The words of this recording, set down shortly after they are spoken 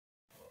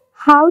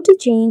How to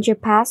change your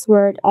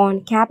password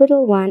on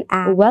Capital One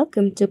app.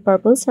 Welcome to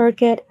Purple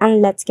Circuit and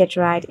let's get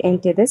right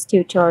into this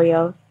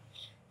tutorial.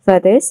 For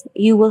this,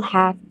 you will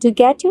have to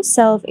get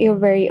yourself your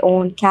very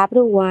own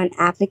Capital One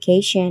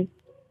application.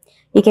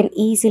 You can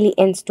easily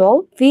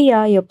install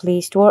via your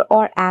Play Store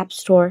or App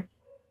Store.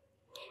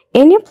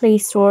 In your Play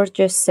Store,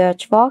 just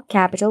search for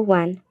Capital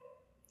One.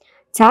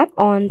 Tap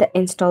on the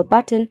install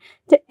button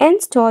to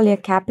install your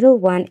Capital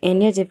One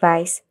in your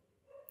device.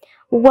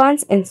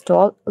 Once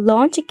installed,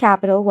 launch your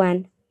Capital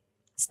One.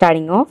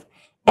 Starting off,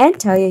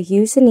 enter your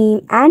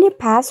username and your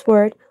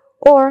password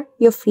or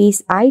your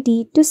Face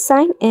ID to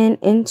sign in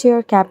into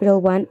your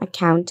Capital One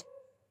account.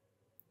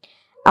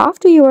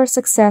 After you are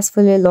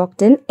successfully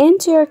logged in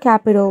into your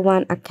Capital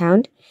One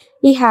account,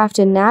 you have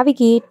to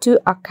navigate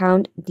to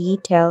Account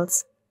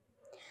Details.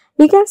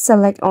 You can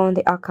select on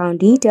the account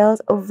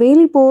details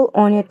available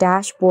on your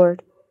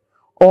dashboard,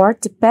 or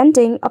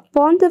depending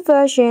upon the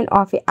version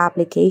of your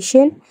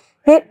application,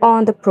 hit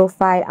on the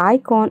profile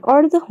icon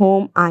or the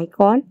home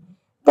icon,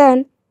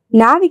 then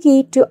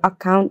navigate to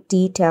Account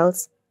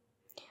Details.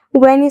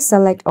 When you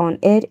select on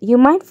it, you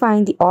might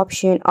find the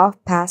option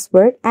of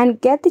password and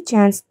get the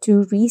chance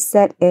to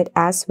reset it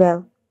as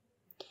well.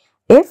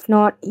 If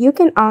not, you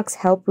can ask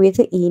help with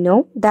the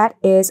Eno, that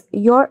is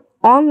your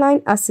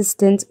online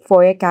assistant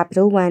for your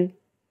Capital One.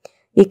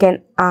 You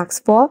can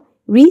ask for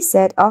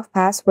reset of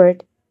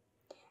password.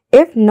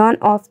 If none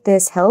of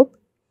this help,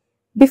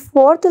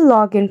 before the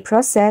login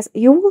process,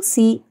 you will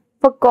see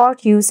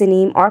forgot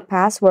username or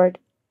password.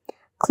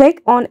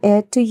 Click on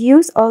it to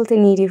use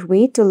alternative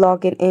way to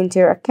log in into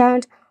your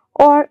account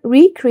or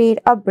recreate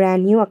a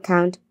brand new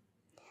account.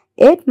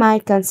 It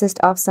might consist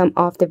of some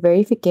of the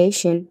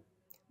verification.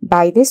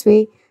 By this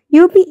way,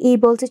 you'll be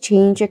able to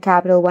change your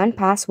Capital One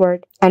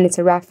password. And it's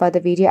a wrap for the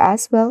video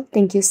as well.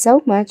 Thank you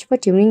so much for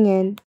tuning in.